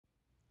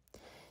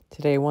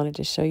Today I wanted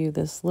to show you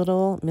this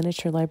little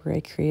miniature library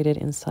I created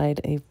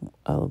inside a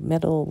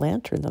metal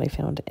lantern that I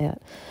found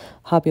at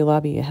Hobby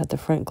Lobby. It had the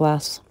front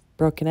glass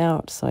broken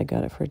out, so I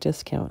got it for a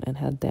discount and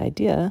had the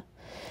idea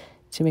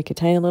to make a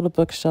tiny little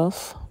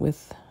bookshelf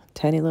with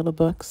tiny little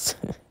books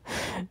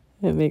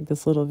and make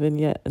this little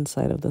vignette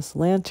inside of this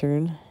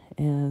lantern.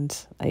 And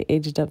I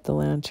aged up the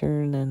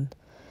lantern and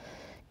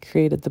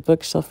created the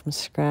bookshelf from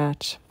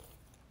scratch.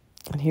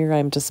 And here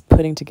I'm just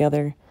putting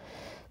together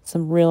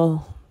some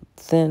real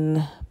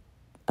thin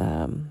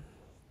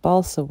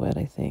balsa wood,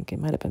 I think. It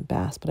might have been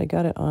bass, but I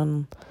got it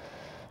on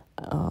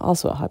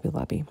also at Hobby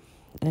Lobby.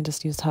 And I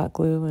just used hot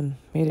glue and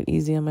made it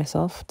easy on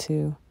myself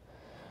to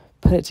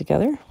put it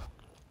together.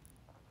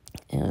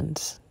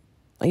 And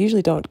I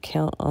usually don't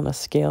count on a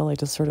scale. I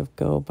just sort of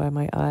go by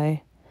my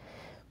eye,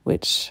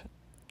 which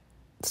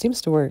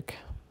seems to work,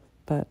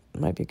 but it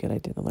might be a good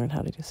idea to learn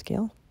how to do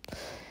scale.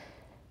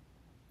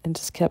 And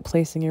just kept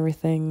placing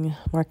everything,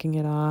 marking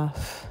it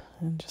off,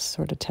 and just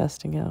sort of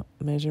testing out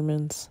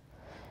measurements,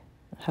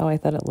 how I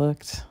thought it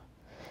looked.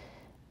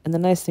 And the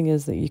nice thing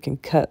is that you can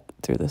cut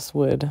through this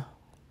wood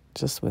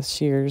just with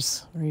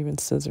shears or even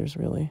scissors,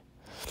 really.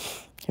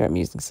 Here I'm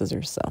using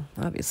scissors, so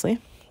obviously.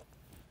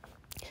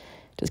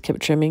 Just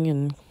kept trimming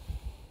and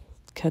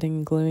cutting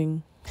and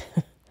gluing.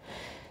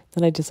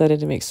 Then I decided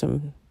to make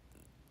some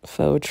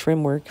faux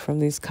trim work from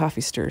these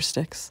coffee stirrer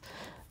sticks.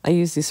 I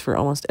use these for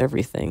almost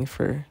everything,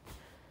 for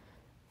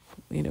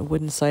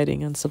wooden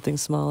siding on something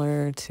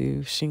smaller,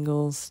 to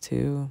shingles,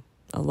 to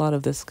a lot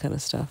of this kind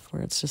of stuff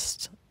where it's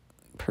just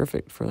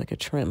perfect for like a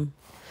trim.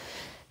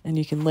 And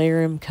you can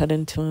layer them, cut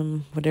into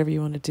them, whatever you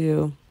want to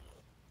do.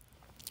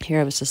 Here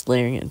I was just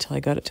layering it until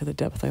I got it to the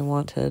depth I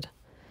wanted.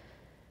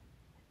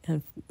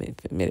 And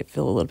it made it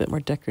feel a little bit more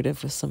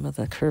decorative with some of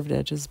the curved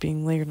edges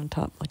being layered on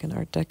top, like an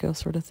Art Deco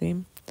sort of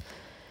theme.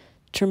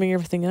 Trimming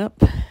everything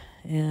up,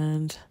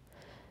 and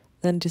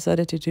then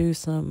decided to do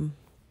some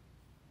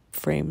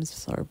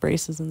frames or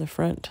braces in the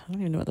front. I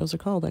don't even know what those are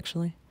called,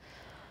 actually.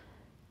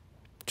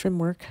 Trim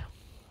work.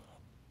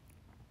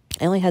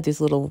 I only had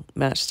these little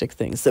matchstick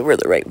things that were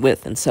the right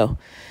width, and so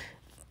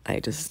I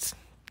just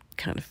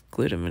kind of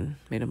glued them and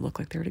made them look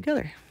like they were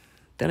together.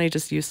 Then I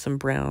just used some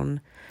brown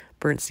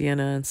burnt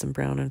sienna and some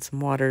brown and some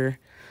water,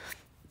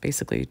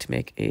 basically to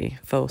make a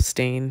faux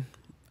stain,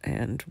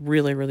 and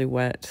really, really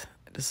wet.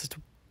 Just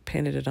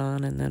painted it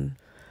on and then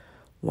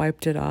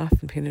wiped it off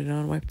and painted it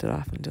on, wiped it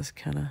off, and just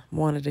kind of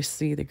wanted to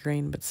see the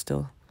grain but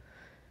still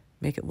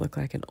make it look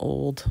like an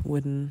old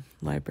wooden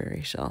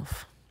library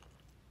shelf.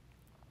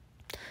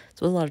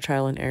 So it was a lot of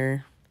trial and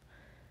error,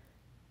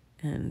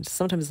 and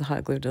sometimes the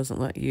hot glue doesn't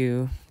let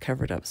you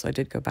cover it up, so I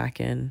did go back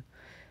in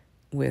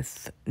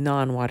with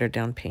non-watered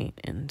down paint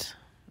and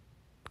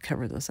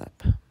cover those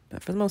up.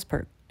 But for the most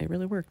part, it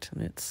really worked,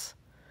 and it's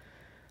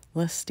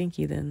less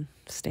stinky than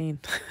stain.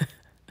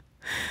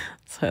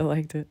 So I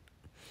liked it.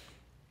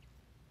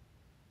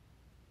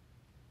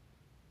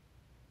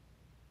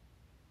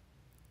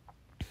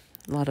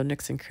 A lot of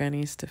nooks and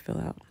crannies to fill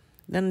out.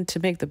 Then to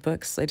make the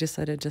books, I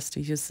decided just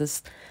to use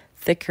this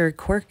thicker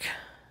cork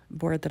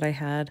board that I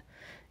had,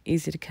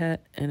 easy to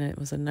cut, and it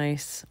was a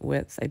nice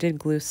width. I did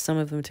glue some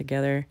of them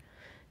together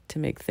to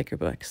make thicker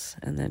books,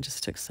 and then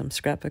just took some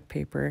scrapbook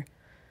paper,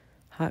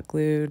 hot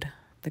glued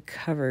the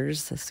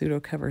covers, the pseudo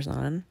covers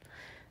on,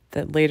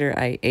 that later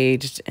I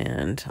aged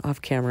and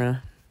off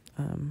camera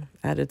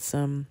added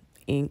some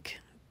ink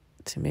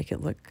to make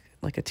it look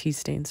like a tea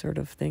stain sort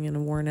of thing and a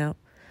worn out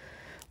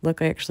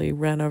look. I actually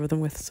ran over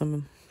them with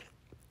some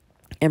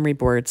emery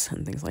boards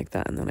and things like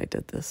that, and then I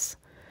did this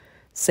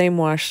same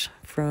wash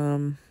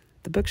from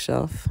the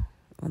bookshelf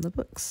on the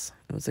books.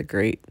 It was a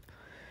great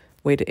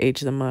way to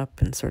age them up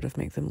and sort of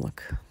make them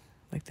look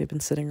like they've been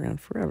sitting around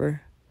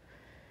forever.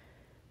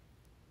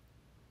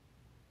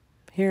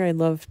 Here I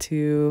love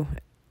to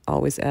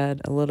always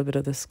add a little bit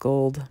of this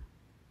gold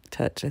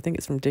touch. I think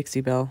it's from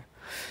Dixie Belle,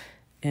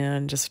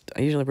 and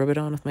I usually rub it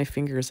on with my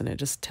fingers, and it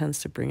just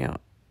tends to bring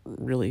out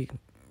really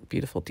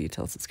beautiful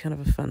details. It's kind of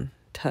a fun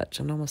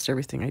touch on almost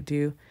everything I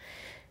do.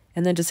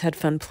 And then just had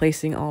fun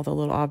placing all the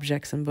little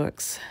objects and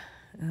books,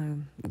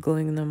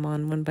 gluing them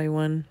on one by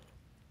one.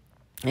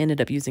 I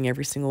ended up using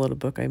every single little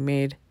book I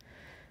made,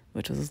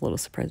 which was a little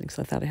surprising because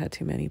I thought I had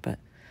too many, but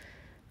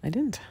I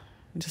didn't.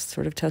 I'm just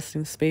sort of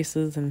testing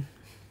spaces, and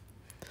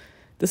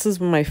this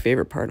is my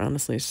favorite part,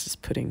 honestly. It's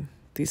just putting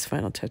these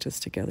final touches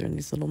together in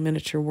these little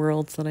miniature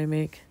worlds that I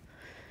make.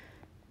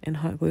 And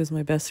hot glue is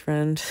my best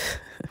friend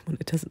when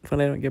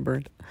I don't get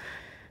burned.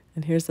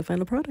 And here's the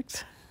final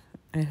product.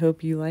 I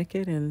hope you like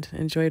it and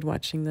enjoyed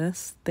watching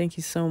this. Thank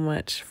you so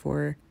much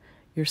for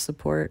your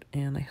support,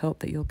 and I hope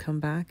that you'll come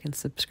back and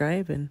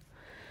subscribe and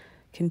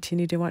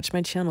continue to watch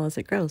my channel as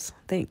it grows.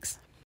 Thanks.